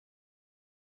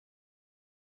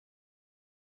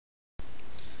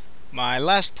My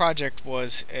last project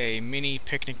was a mini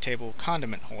picnic table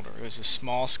condiment holder. It was a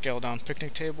small scaled down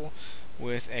picnic table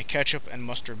with a ketchup and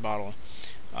mustard bottle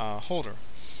holder.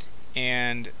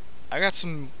 And I got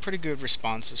some pretty good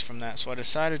responses from that, so I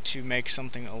decided to make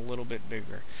something a little bit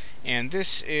bigger. And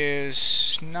this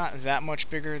is not that much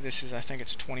bigger. This is, I think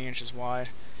it's 20 inches wide.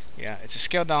 Yeah, it's a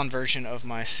scaled down version of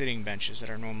my sitting benches that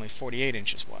are normally 48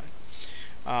 inches wide.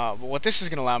 But what this is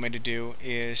going to allow me to do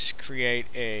is create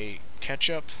a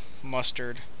ketchup,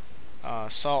 mustard,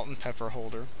 salt and pepper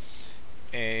holder,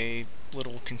 a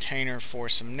little container for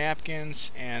some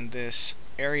napkins, and this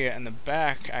area in the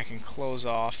back I can close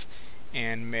off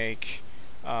and make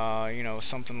you know,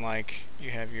 something like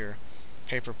you have your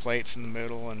paper plates in the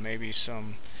middle and maybe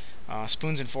some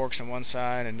spoons and forks on one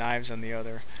side and knives on the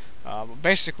other. But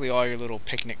basically all your little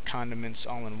picnic condiments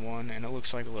all in one, and it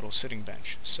looks like a little sitting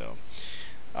bench. So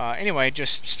anyway,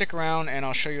 just stick around and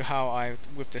I'll show you how I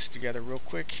whip this together real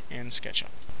quick in SketchUp.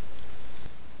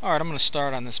 Alright, I'm going to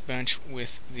start on this bench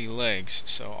with the legs.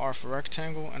 So R for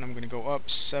rectangle, and I'm going to go up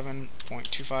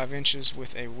 7.25 inches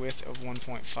with a width of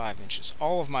 1.5 inches.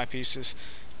 All of my pieces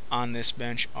on this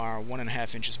bench are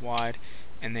 1.5 inches wide,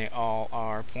 and they all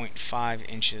are 0.5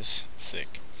 inches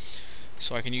thick.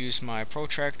 So I can use my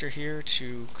protractor here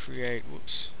to create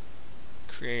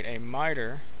a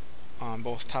miter on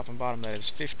both top and bottom that is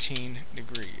 15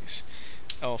 degrees.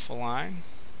 Alpha line,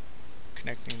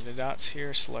 connecting the dots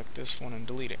here, select this one and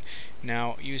delete it.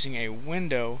 Now, using a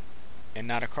window and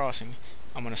not a crossing,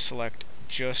 I'm going to select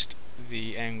just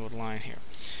the angled line here.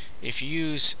 If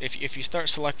you start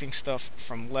selecting stuff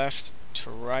from left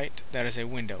to right, that is a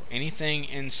window. Anything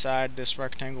inside this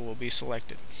rectangle will be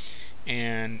selected.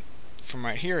 And from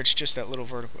right here, it's just that little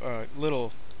vertical,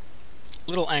 little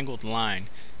angled line.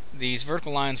 These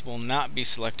vertical lines will not be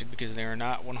selected because they are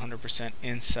not 100%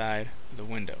 inside the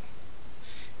window.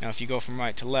 Now if you go from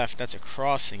right to left, that's a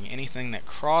crossing. Anything that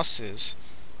crosses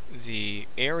the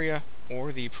area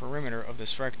or the perimeter of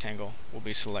this rectangle will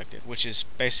be selected, which is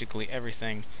basically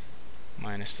everything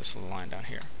minus this little line down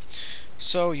here.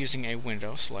 So using a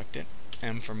window, select it.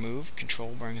 M for move.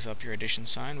 Control brings up your addition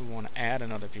sign. We want to add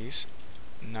another piece,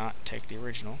 not take the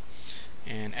original,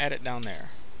 and add it down there.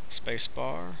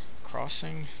 Spacebar,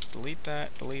 crossing, delete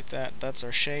that, that's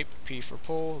our shape. P for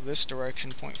pull, this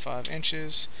direction 0.5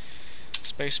 inches,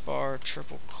 spacebar,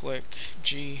 triple click,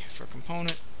 G for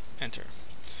component, enter.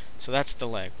 So that's the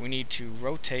leg. We need to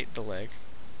rotate the leg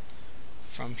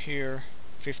from here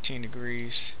 15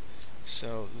 degrees,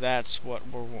 so that's what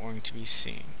we're going to be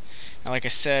seeing. Now like I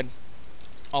said,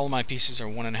 all of my pieces are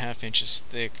 1.5 inches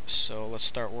thick, so let's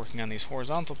start working on these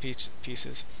horizontal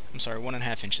pieces. I'm sorry,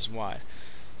 1.5 inches wide.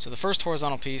 So the first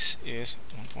horizontal piece is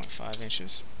 1.5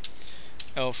 inches.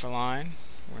 L for line.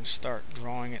 We're going to start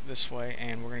drawing it this way,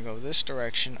 and we're going to go this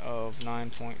direction of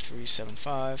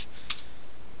 9.375.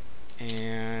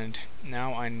 And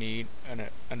now I need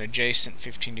an adjacent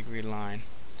 15 degree line.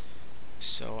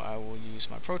 So I will use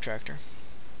my protractor.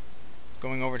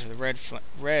 Going over to the red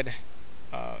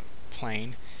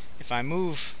plane, if I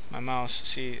move my mouse,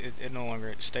 see it no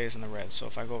longer stays in the red. So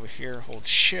if I go over here, hold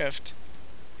shift,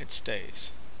 it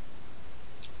stays.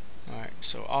 Alright,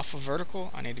 so off of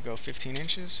vertical, I need to go 15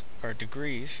 inches, or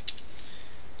degrees,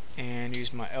 and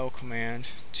use my L command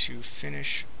to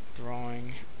finish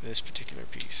drawing this particular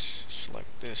piece. Select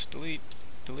this, delete,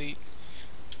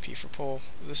 P for pull,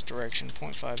 this direction,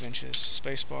 0.5 inches,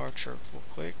 spacebar, triple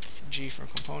click, G for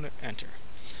component, enter.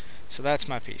 So that's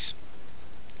my piece.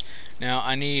 Now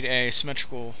I need a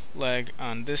symmetrical leg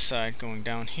on this side going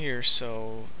down here,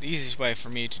 so the easiest way for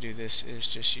me to do this is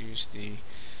just use the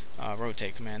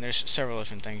rotate command. There's several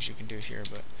different things you can do here,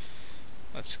 but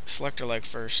let's select our leg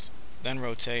first, then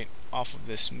rotate off of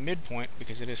this midpoint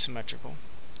because it is symmetrical.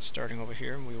 Starting over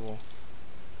here, we will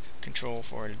control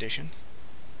for addition,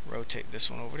 rotate this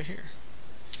one over to here.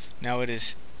 Now it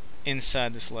is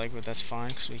inside this leg, but that's fine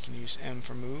because we can use M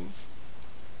for move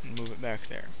and move it back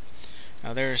there.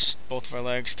 Now there's both of our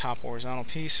legs, top horizontal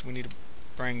piece. We need to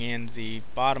bring in the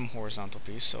bottom horizontal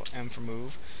piece, so M for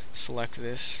move, select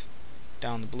this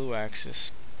down the blue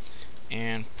axis,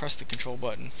 and press the control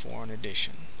button for an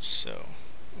addition. So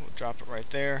we'll drop it right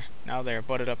there. Now they're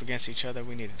butted up against each other.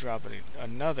 We need to drop it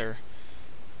another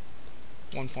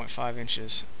 1.5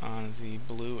 inches on the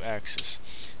blue axis.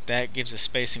 That gives a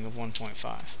spacing of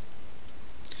 1.5.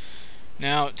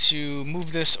 Now to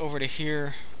move this over to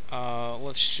here,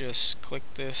 let's just click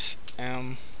this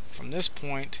M from this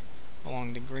point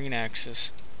along the green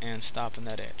axis and stop in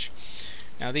that edge.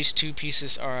 Now these two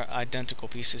pieces are identical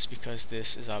pieces because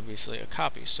this is obviously a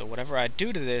copy. So whatever I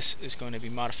do to this is going to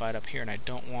be modified up here, and I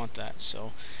don't want that.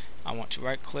 So I want to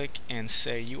right click and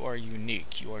say you are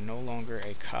unique. You are no longer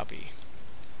a copy.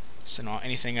 So now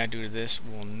anything I do to this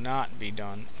will not be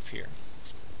done up here.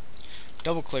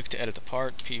 Double click to edit the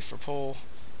part, P for pull,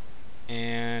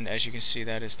 and as you can see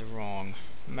that is the wrong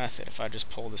method. If I just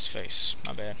pull this face,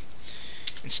 my bad.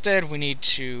 Instead we need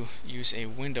to use a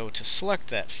window to select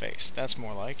that face. That's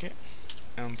more like it.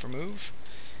 For move,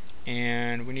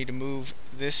 and we need to move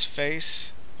this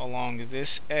face along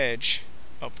this edge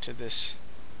up to this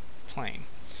plane.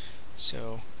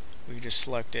 So we just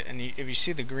select it, and if you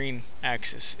see the green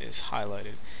axis is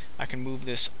highlighted, I can move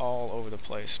this all over the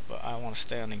place, but I want to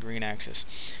stay on the green axis.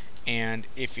 And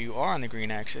if you are on the green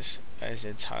axis, as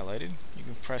it's highlighted, you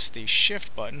can press the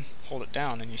shift button, hold it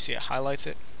down, and you see it highlights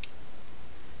it,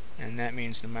 and that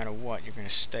means no matter what you're going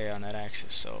to stay on that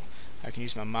axis. So I can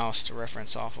use my mouse to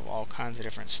reference off of all kinds of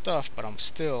different stuff, but I'm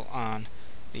still on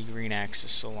the green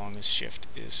axis so long as shift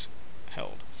is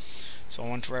held. So I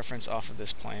want to reference off of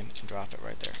this plane and drop it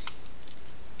right there.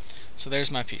 So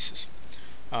there's my pieces.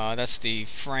 That's the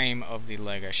frame of the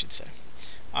leg, I should say.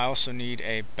 I also need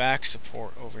a back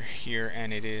support over here,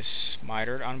 and it is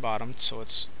mitered on bottom, so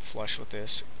it's flush with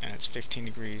this, and it's 15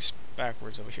 degrees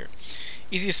backwards over here.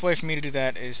 Easiest way for me to do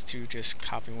that is to just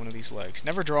copy one of these legs.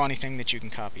 Never draw anything that you can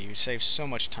copy. You save so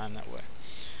much time that way.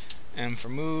 M for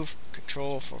move,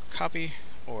 control for copy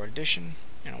or addition,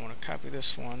 and I want to copy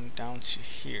this one down to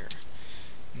here.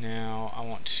 Now I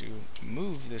want to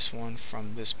move this one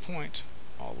from this point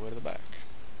all the way to the back.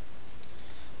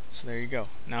 So there you go.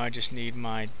 Now I just need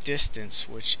my distance,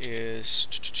 which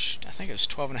is, I think it was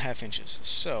 12.5 inches.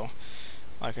 So,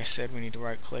 like I said, we need to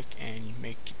right click and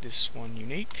make this one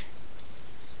unique.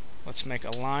 Let's make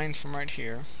a line from right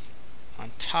here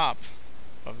on top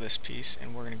of this piece,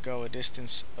 and we're going to go a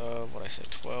distance of, what I said,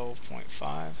 12.5.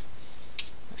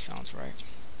 That sounds right.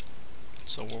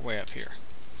 So we're way up here.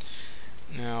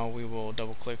 Now we will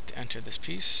double click to enter this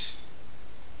piece,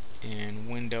 and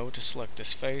window to select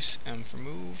this face, M for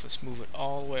move. Let's move it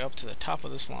all the way up to the top of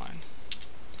this line.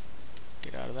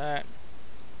 Get out of that,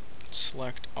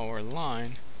 select our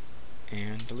line,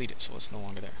 and delete it so it's no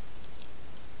longer there.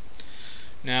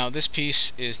 Now this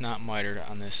piece is not mitered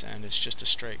on this end, it's just a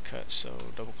straight cut, so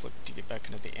double click to get back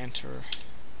into the enter,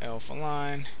 L for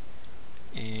line,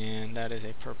 and that is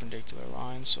a perpendicular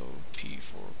line, so P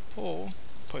for pull,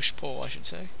 push pull I should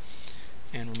say,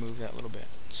 and remove that little bit.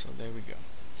 So there we go.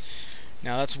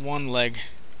 Now that's one leg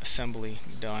assembly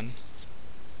done.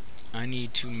 I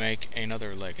need to make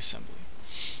another leg assembly.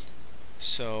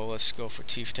 So let's go for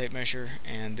T for tape measure,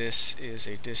 and this is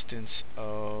a distance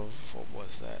of, what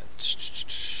was that?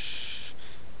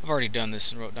 I've already done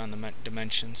this and wrote down the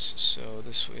dimensions, so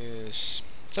this is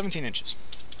 17 inches.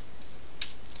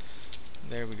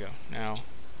 There we go. Now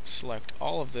select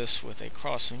all of this with a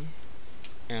crossing,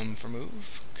 M for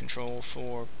move, control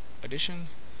for addition,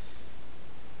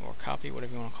 or copy,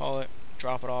 whatever you want to call it,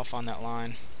 drop it off on that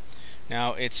line.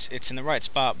 Now it's in the right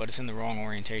spot, but it's in the wrong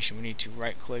orientation. We need to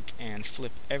right click and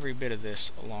flip every bit of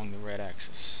this along the red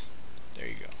axis. There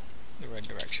you go, the red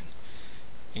direction.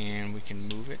 And we can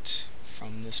move it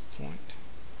from this point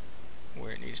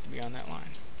where it needs to be on that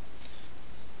line.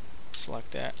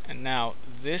 Select that, and now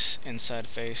this inside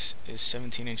face is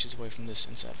 17 inches away from this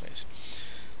inside face.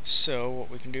 So what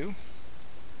we can do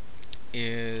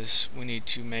is we need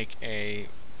to make a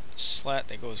slat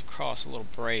that goes across, a little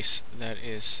brace that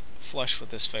is flush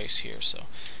with this face here. So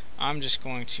I'm just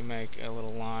going to make a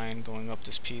little line going up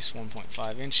this piece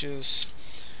 1.5 inches,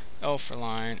 L for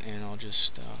line, and I'll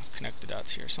just connect the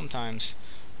dots here. Sometimes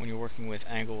when you're working with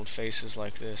angled faces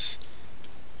like this,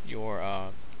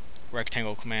 your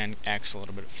rectangle command acts a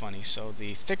little bit funny. So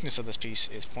the thickness of this piece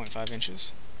is 0.5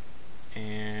 inches,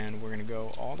 and we're going to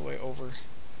go all the way over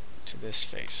to this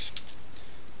face.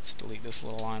 Let's delete this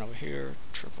little line over here,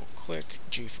 triple click,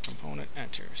 G for component,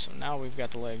 enter. So now we've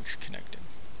got the legs connected.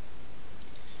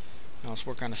 Now let's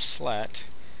work on a slat,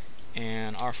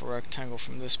 and R for rectangle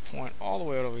from this point all the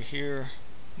way over here.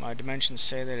 My dimensions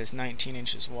say that it's 19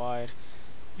 inches wide,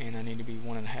 and I need to be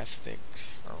 1.5 thick,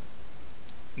 or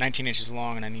 19 inches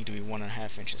long, and I need to be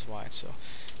 1.5 inches wide. So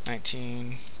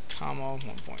 19, comma,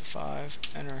 1.5,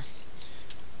 enter.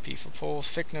 P for pull,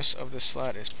 thickness of this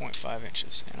slat is 0.5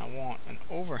 inches, and I want an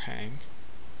overhang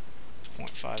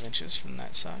 0.5 inches from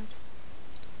that side,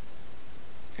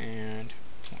 and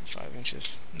 0.5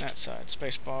 inches on that side.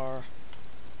 Spacebar,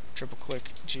 triple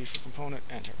click, G for component,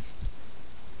 enter.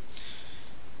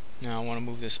 Now I want to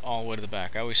move this all the way to the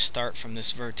back. I always start from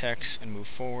this vertex and move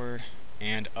forward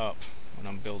and up when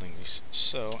I'm building these.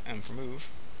 So M for move,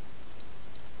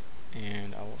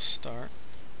 and I will start,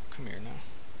 come here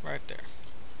now, right there.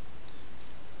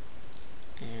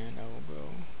 And I will go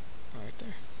right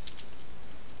there.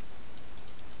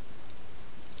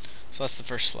 So that's the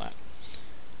first slat.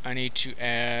 I need to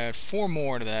add 4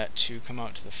 more to that to come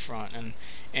out to the front. And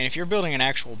if you're building an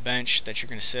actual bench that you're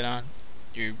going to sit on,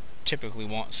 you typically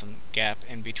want some gap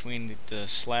in between the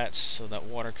slats so that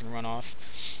water can run off.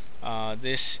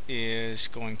 This is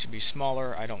going to be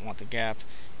smaller. I don't want the gap,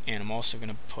 and I'm also going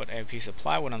to put a piece of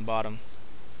plywood on the bottom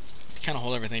to kind of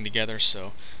hold everything together. So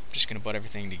I'm just going to butt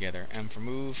everything together. M for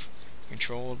move,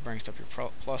 control brings up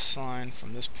your plus sign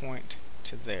from this point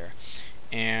to there.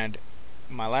 And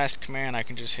my last command, I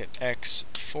can just hit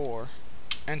X4,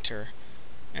 enter,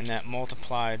 and that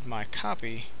multiplied my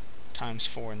copy times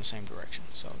 4 in the same direction.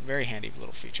 So very handy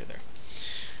little feature there.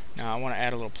 Now I want to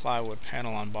add a little plywood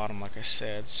panel on bottom, like I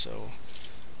said. So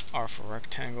R for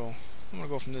rectangle. I'm going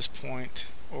to go from this point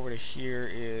over to here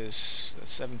is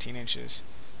 17 inches.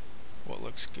 What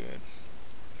looks good?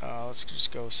 Let's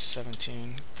just go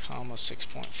 17, comma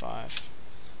 6.5.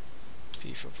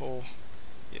 P for pull.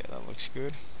 Yeah, that looks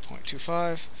good.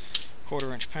 0.25.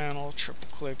 1/4 inch panel. Triple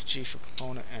click. G for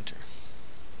component. Enter.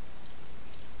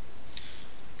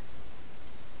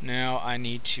 Now I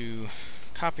need to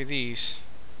copy these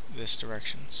this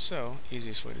direction. So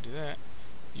easiest way to do that,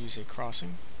 use a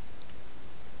crossing,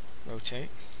 rotate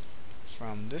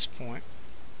from this point,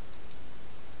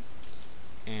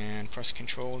 and press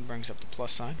Control and brings up the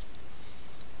plus sign.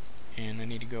 And I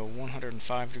need to go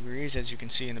 105 degrees, as you can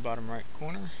see in the bottom right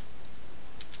corner.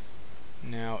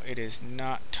 Now it is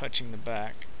not touching the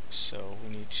back, so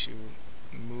we need to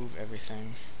move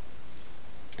everything.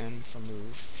 M for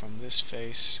move from this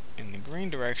face in the green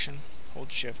direction.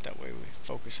 Hold shift, that way we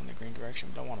focus in the green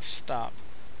direction, but I want to stop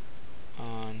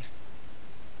on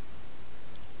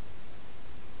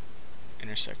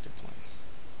intersected plane.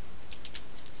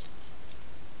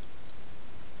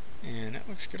 And that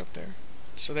looks good up there.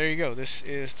 So there you go. This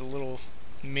is the little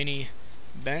mini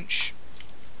bench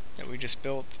that we just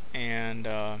built, and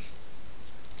now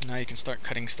you can start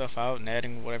cutting stuff out and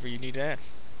adding whatever you need to add.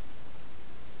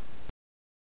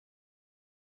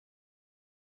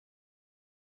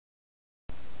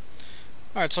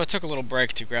 Alright, so I took a little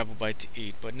break to grab a bite to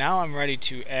eat, but now I'm ready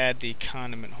to add the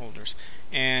condiment holders.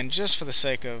 And just for the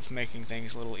sake of making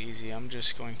things a little easy, I'm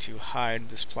just going to hide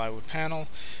this plywood panel.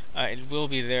 It will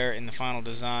be there in the final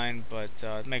design, but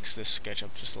it makes this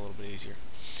SketchUp just a little bit easier.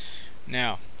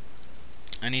 Now,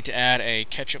 I need to add a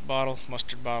ketchup bottle,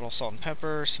 mustard bottle, salt and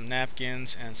pepper, some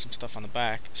napkins, and some stuff on the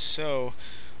back. So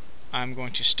I'm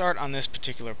going to start on this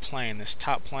particular plane, this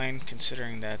top plane,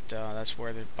 considering that that's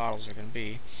where the bottles are going to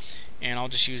be. And I'll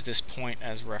just use this point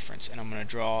as reference, and I'm going to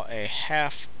draw a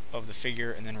half of the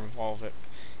figure and then revolve it,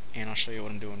 and I'll show you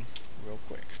what I'm doing real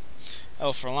quick.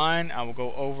 L for line, I will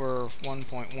go over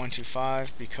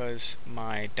 1.125 because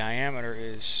my diameter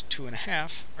is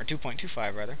 2.5, or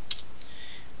 2.25 rather.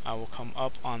 I will come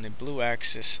up on the blue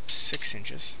axis 6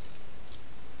 inches,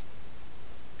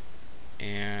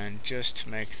 and just to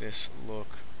make this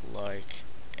look like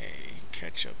a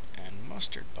ketchup and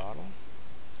mustard bottle,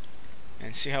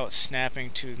 and see how it's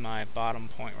snapping to my bottom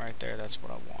point right there? That's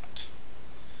what I want.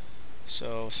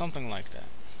 So something like that.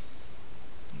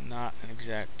 Not an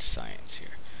exact science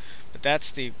here, but that's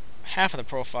the half of the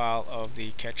profile of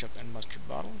the ketchup and mustard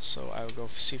bottle. So I will go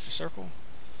for C for circle,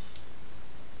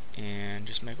 and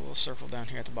just make a little circle down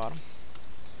here at the bottom.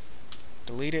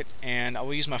 Delete it, and I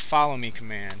will use my follow me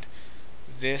command.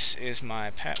 This is my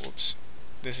path. Whoops.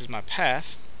 This is my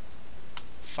path.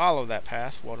 Follow that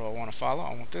path. What do I want to follow?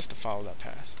 I want this to follow that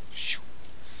path.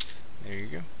 There you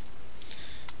go.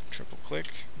 Triple click,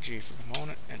 G for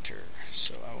component, enter.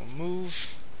 So I will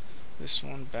move this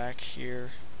one back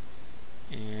here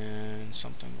and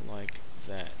something like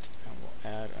that. I will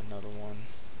add another one,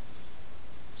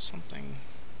 something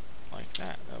like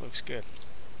that. That looks good.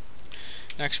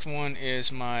 Next one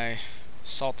is my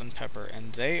salt and pepper,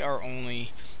 and they are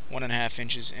only 1.5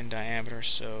 inches in diameter,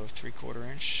 so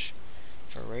 3/4 inch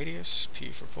for radius,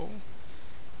 P for pull,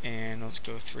 and let's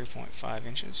go 3.5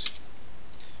 inches.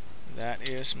 That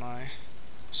is my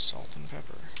salt and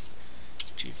pepper.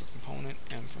 G for component,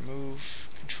 M for move,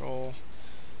 control,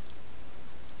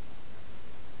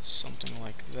 something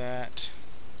like that.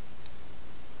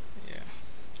 Yeah,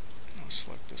 I'll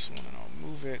select this one and I'll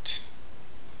move it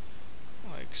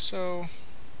like so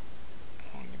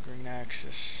on the green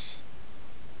axis,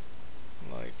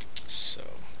 like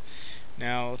so.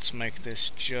 Now let's make this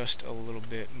just a little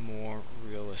bit more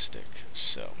realistic.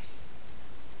 So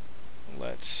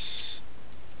let's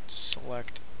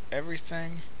select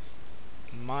everything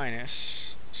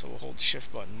minus, so we'll hold the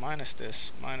shift button, minus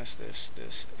this,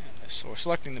 this, and this. So we're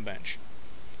selecting the bench.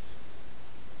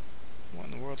 What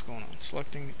in the world's going on?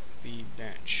 Selecting the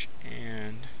bench,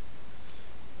 and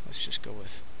let's just go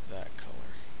with that color.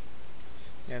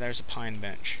 Yeah, there's a pine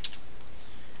bench.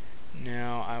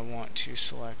 Now I want to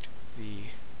select the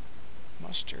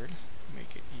mustard,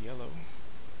 make it yellow.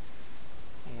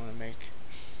 I want to make,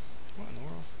 what in the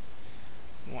world?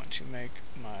 I want to make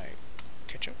my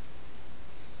ketchup.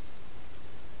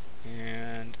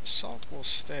 And salt will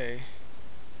stay.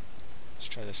 Let's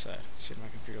try this side, see if my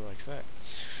computer likes that.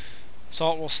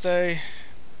 Salt will stay,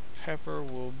 pepper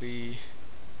will be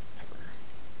pepper.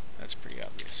 That's pretty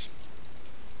obvious.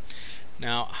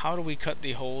 Now, how do we cut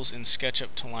the holes in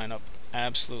SketchUp to line up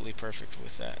absolutely perfect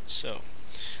with that? So,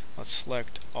 let's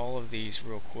select all of these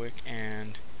real quick,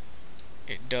 and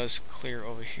it does clear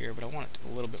over here, but I want it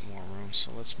a little bit more room,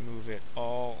 so let's move it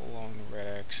all along the red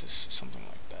axis, something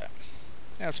like that.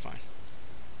 That's fine.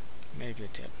 Maybe a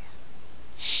tad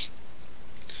more.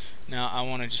 Now I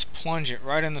want to just plunge it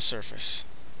right in the surface,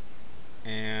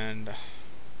 and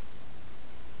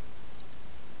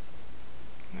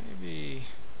maybe,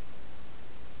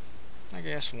 I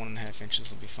guess 1.5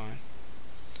 inches will be fine.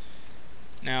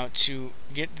 Now to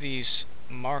get these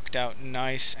marked out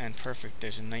nice and perfect,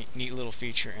 there's a neat little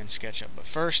feature in SketchUp. But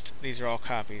first, these are all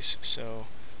copies, so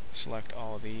select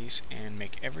all of these and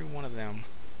make every one of them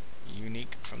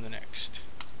unique from the next.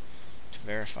 To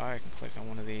verify, I can click on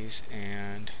one of these,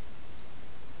 and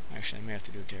actually I may have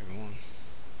to do it to every one.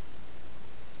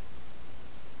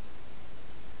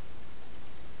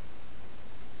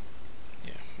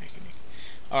 Yeah, make it unique.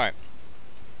 Alright,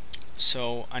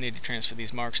 so I need to transfer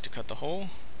these marks to cut the hole.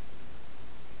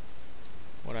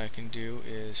 What I can do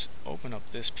is open up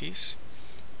this piece,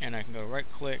 and I can go right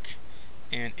click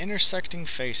and intersecting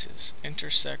faces.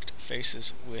 Intersect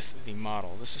faces with the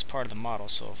model. This is part of the model,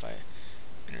 so if I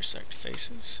intersect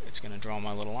faces, it's going to draw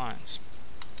my little lines.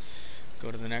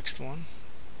 Go to the next one,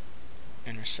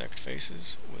 intersect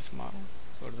faces with model.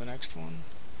 Go to the next one,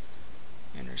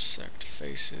 intersect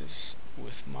faces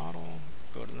with model.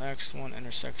 Go to the next one,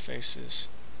 intersect faces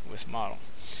with model.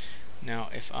 Now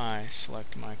if I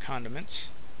select my condiments,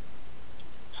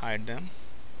 hide them,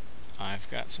 I've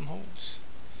got some holes.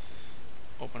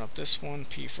 Open up this one,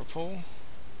 P for pull.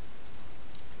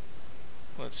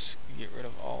 Let's get rid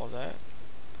of all of that.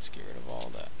 Let's get rid of all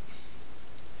of that.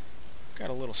 Got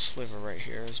a little sliver right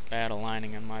here. It's bad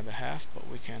aligning on my behalf, but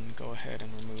we can go ahead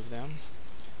and remove them.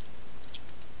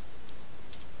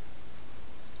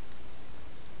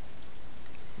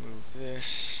 Move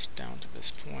this down to this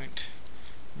point.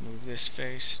 Move this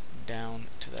face down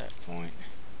to that point.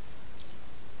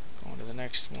 Go on to the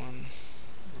next one.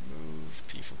 Remove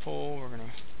P for pull. We're going to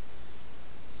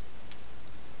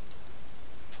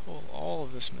pull all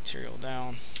of this material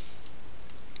down.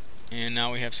 And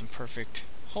now we have some perfect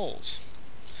holes.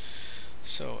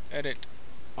 So edit,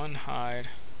 unhide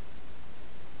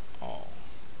all.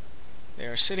 They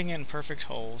are sitting in perfect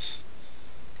holes.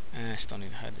 And I still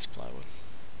need to hide this plywood.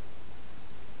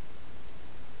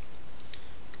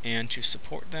 And to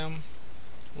support them,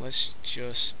 let's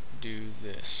just do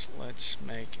this. Let's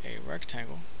make a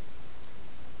rectangle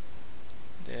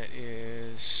that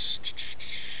is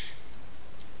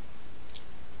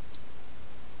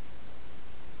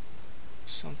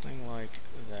something like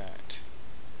that.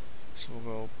 So we'll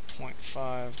go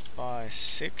 0.5 by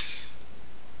 6.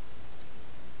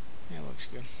 Yeah, looks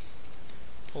good.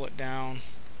 Pull it down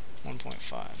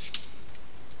 1.5.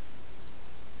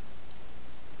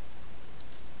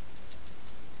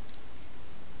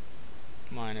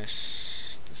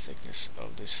 Minus the thickness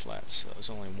of this slat, so that was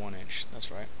only 1 inch.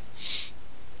 That's right.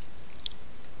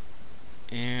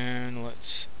 And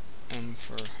let's M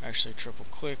for actually triple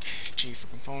click, G for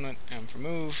component, M for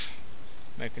move.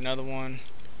 Make another one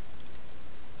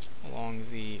along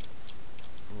the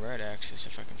red axis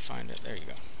if I can find it. There you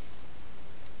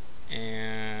go.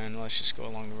 And let's just go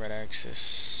along the red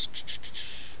axis.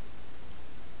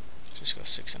 Just go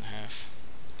 6.5.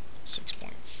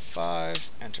 6.5.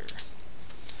 Enter.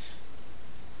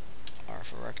 R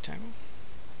for rectangle.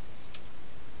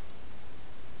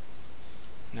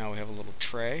 Now we have a little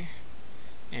tray,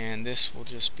 and this will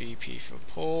just be P for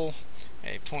pull,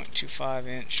 a 0.25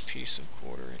 inch piece of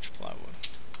 1/4 inch plywood.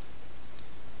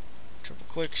 Triple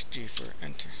click, G for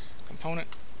enter component.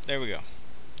 There we go.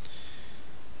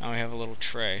 Now we have a little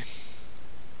tray.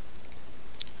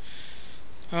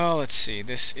 Oh, let's see.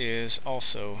 This is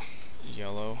also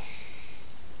yellow.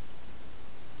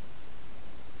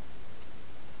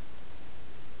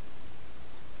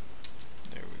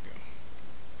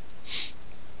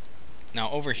 Now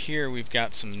over here we've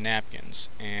got some napkins,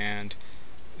 and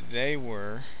they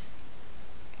were,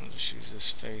 I'll just use this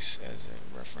face as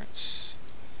a reference.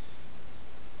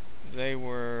 they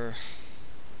were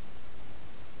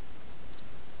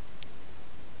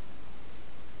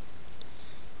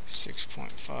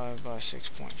 6.5 by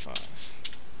 6.5.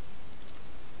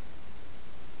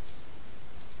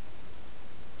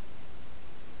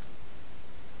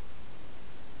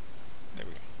 There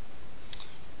we go.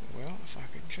 Well, if I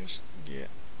could just get,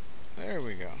 there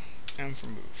we go. M for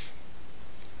move.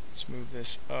 Let's move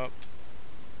this up.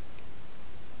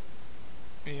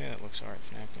 Yeah, it looks alright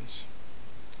for napkins.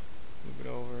 Move it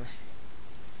over.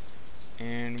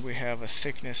 And we have a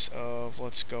thickness of,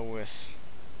 let's go with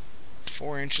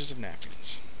 4 inches of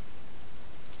napkins.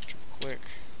 Triple click,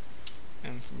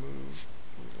 M for move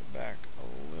it back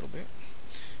a little bit.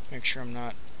 Make sure I'm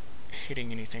not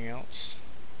hitting anything else.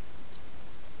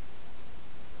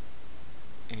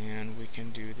 And we can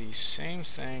do the same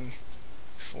thing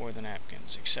for the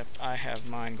napkins, except I have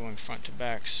mine going front to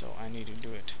back, so I need to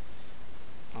do it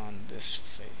on this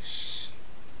face.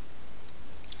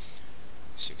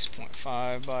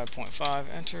 6.5 by 0.5,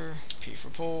 enter, P for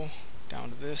pull, down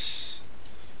to this,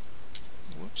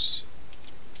 whoops,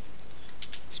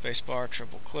 spacebar,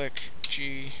 triple click,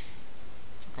 G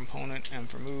for component, M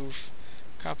for move,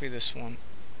 copy this one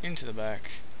into the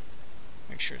back,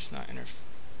 make sure it's not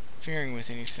interfering with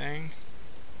anything,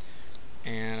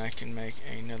 and I can make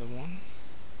another one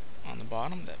on the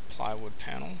bottom, that plywood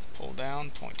panel, pull down,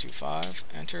 0.25,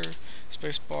 enter,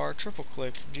 spacebar, triple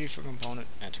click, G for component,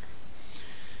 enter.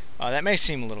 That may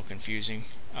seem a little confusing,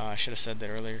 I should have said that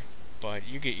earlier, but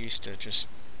you get used to just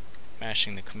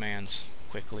mashing the commands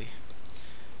quickly.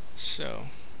 So,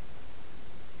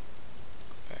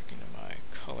 go back into my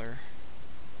color,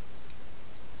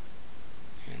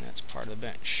 and that's part of the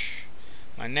bench.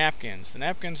 My napkins, the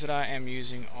napkins that I am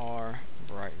using are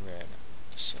bright red,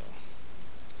 so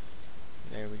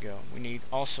there we go. We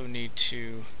also need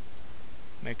to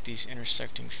make these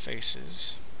intersecting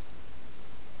faces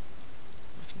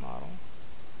with model.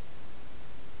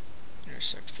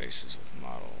 Intersect faces with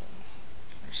model.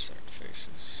 Intersect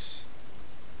faces.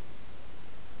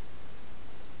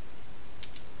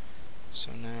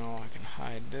 So now I can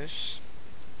hide this.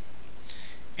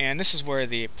 And this is where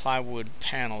the plywood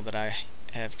panel that I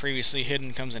have previously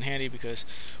hidden comes in handy, because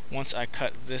once I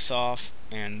cut this off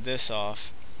and this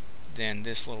off, then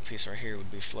this little piece right here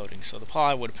would be floating. So the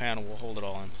plywood panel will hold it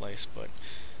all in place, but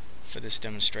for this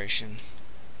demonstration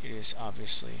it is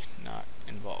obviously not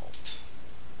involved.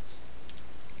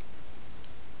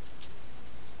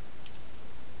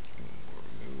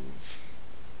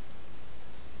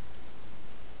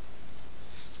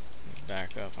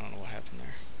 Back up, I don't know what happened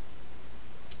there.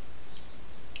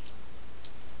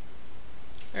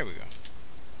 There we go.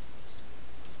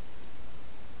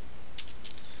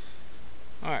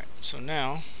 Alright, so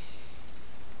now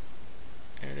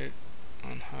edit,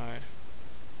 unhide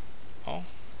all.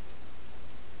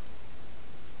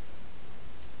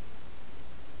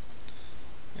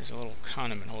 There's a little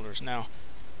condiment holders. Now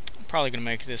I'm probably going to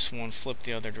make this one flip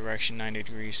the other direction 90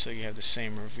 degrees so you have the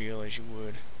same reveal as you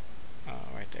would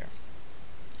right there.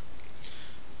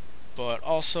 But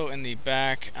also in the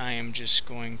back, I am just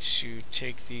going to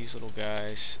take these little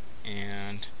guys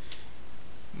and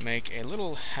make a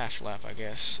little half lap, I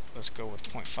guess. Let's go with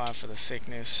 0.5 for the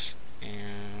thickness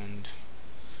and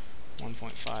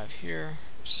 1.5 here.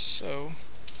 So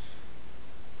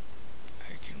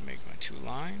I can make my 2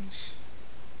 lines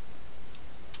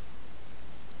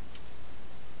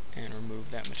and remove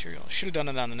that material. I should have done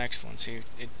it on the next one. See,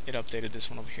 it updated this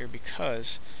one over here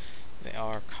because they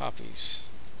are copies.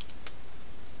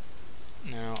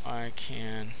 Now I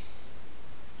can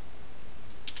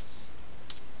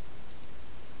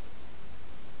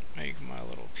make my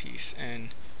little piece, and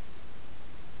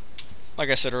like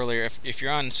I said earlier, if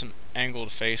you're on some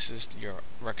angled faces, your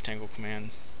rectangle command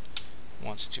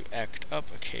wants to act up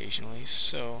occasionally,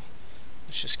 so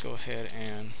let's just go ahead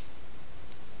and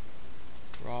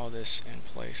draw this in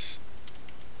place.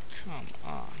 Come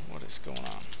on, what is going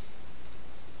on?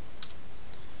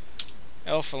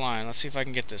 L for line. Let's see if I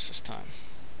can get this time.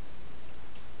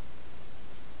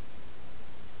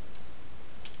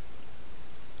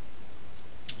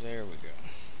 There we go.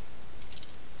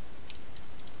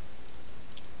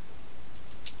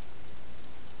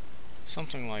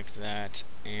 Something like that,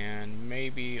 and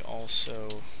maybe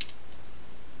also,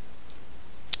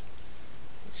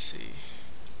 let's see.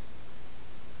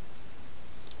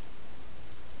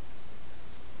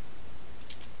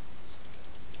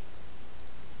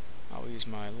 I'll use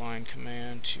my line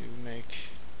command to make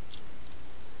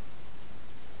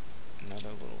another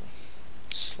little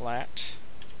slat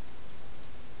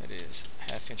that is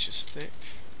 1/2 inches thick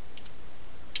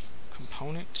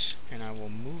component, and I will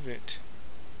move it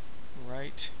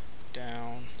right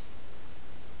down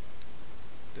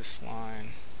this line,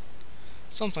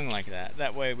 something like that.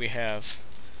 That way we have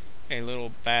a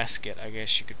little basket, I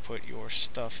guess you could put your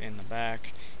stuff in the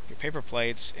back, your paper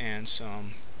plates, and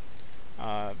some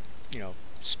you know,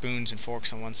 spoons and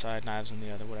forks on one side, knives on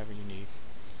the other, whatever you need.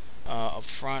 Up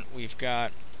front we've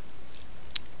got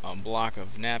a block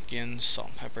of napkins, salt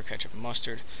and pepper, ketchup and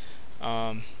mustard.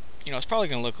 You know, it's probably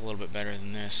going to look a little bit better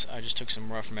than this. I just took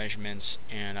some rough measurements,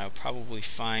 and I'll probably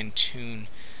fine-tune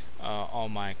all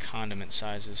my condiment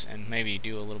sizes and maybe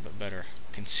do a little bit better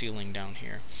concealing down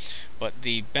here. But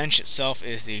the bench itself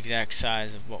is the exact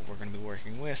size of what we're going to be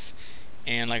working with.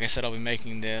 And like I said, I'll be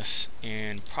making this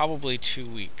in probably 2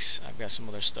 weeks. I've got some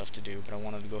other stuff to do, but I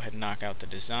wanted to go ahead and knock out the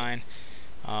design.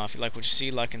 If you like what you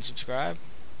see, like and subscribe,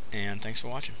 and thanks for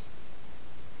watching.